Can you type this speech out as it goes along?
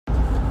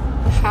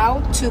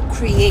how to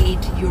create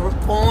your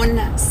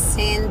own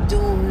sand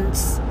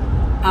dunes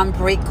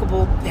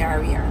unbreakable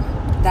barrier.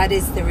 That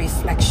is the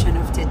reflection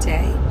of the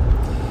day.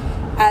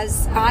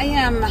 As I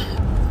am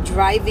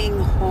driving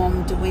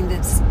home doing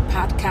this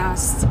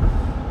podcast,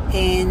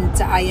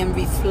 and I am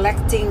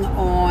reflecting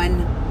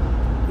on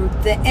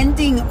the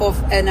ending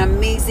of an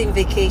amazing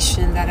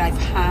vacation that I've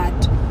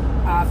had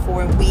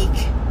for a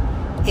week.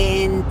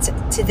 And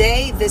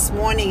today, this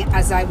morning,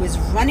 as I was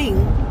running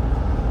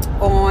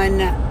on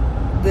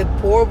the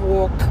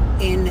boardwalk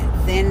and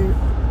then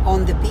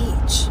on the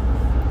beach,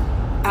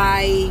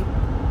 I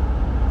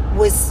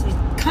was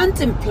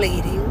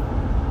contemplating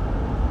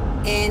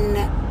and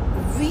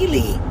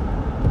really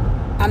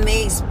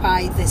amazed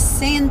by the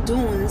sand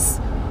dunes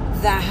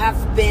that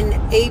have been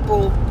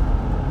able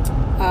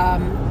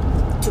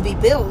to be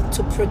built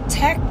to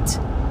protect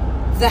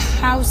the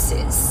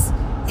houses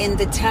in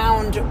the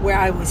town where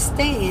I was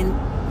staying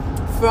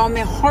from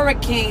a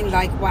hurricane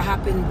like what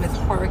happened with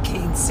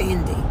Hurricane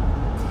Sandy.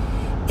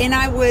 And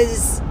I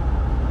was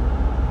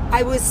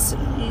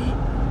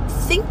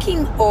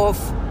thinking of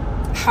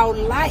how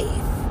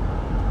life,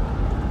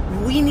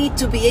 we need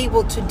to be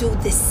able to do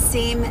the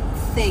same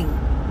thing.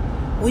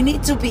 We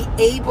need to be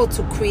able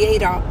to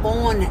create our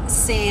own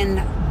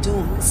sand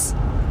dunes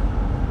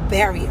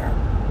barrier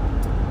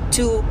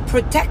to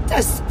protect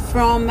us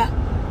from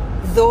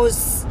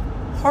those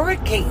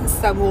hurricanes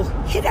that will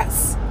hit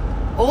us.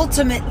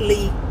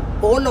 Ultimately,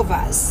 all of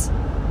us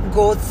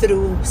go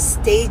through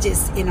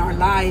stages in our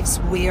lives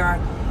where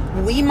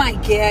we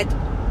might get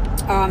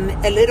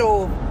a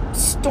little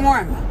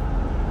storm,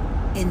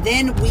 and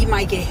then we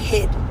might get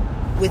hit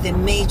with a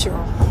major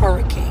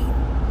hurricane.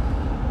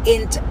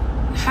 And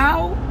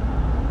how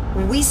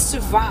we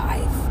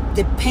survive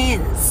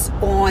depends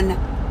on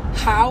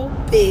how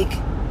big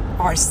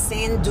our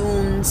sand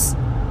dunes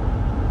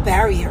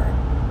barrier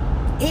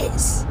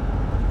is.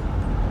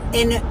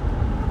 And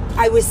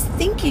I was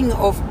thinking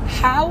of,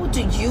 how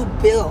do you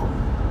build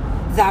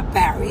that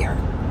barrier?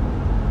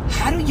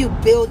 How do you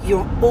build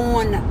your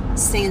own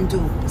sand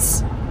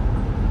dunes?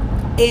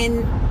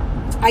 And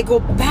I go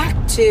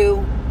back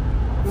to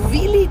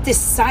really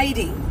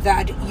deciding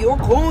that you're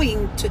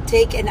going to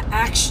take an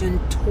action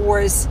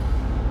towards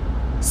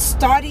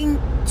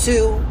starting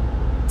to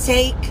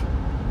take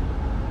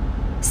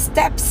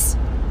steps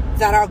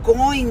that are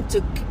going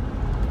to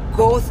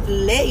go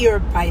layer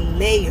by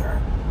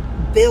layer,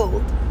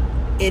 build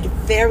a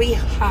very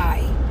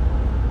high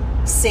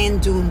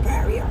sand dune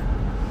barrier.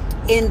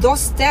 And those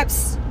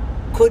steps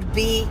could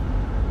be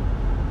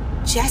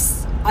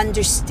just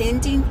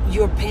understanding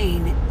your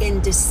pain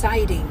and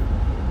deciding,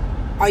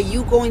 are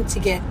you going to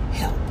get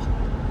help?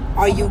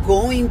 Are you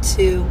going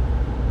to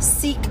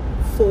seek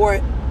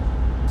for,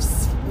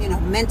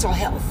 mental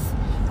health?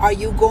 Are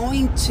you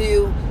going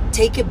to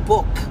take a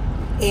book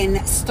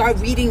and start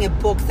reading a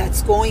book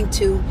that's going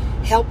to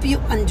help you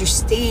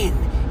understand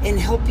and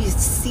help you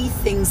see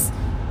things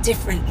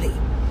differently?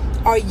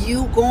 Are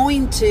you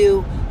going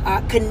to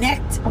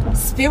connect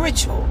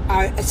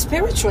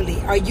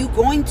spiritually? Are you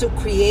going to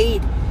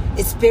create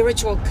a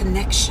spiritual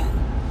connection?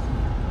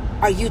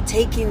 Are you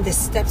taking the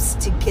steps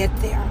to get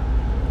there?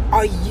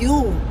 Are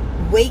you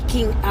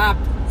waking up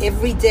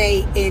every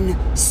day and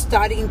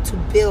starting to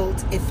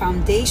build a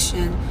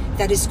foundation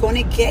that is going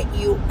to get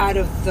you out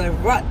of the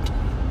rut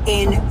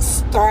and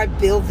start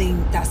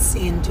building that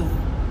sand dune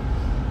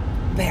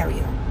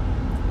barrier?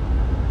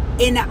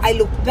 And I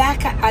look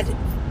back at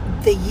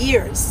the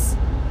years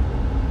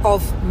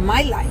of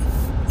my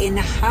life and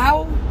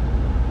how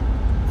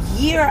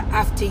year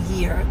after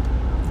year,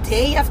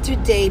 day after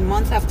day,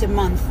 month after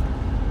month,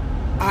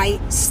 I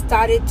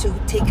started to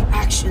take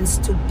actions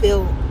to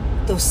build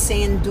those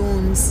sand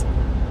dunes.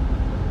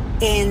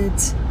 And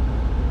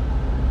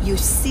you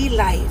see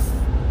life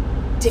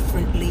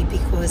differently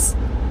because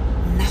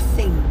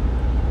nothing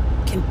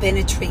can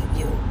penetrate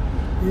you.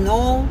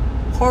 No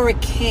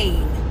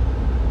hurricane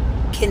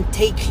can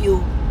take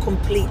you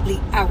completely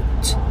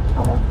out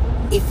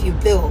if you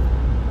build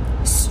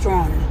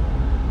strong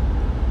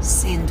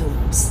sand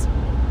dunes.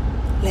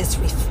 Let's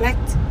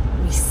reflect,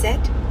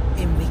 reset,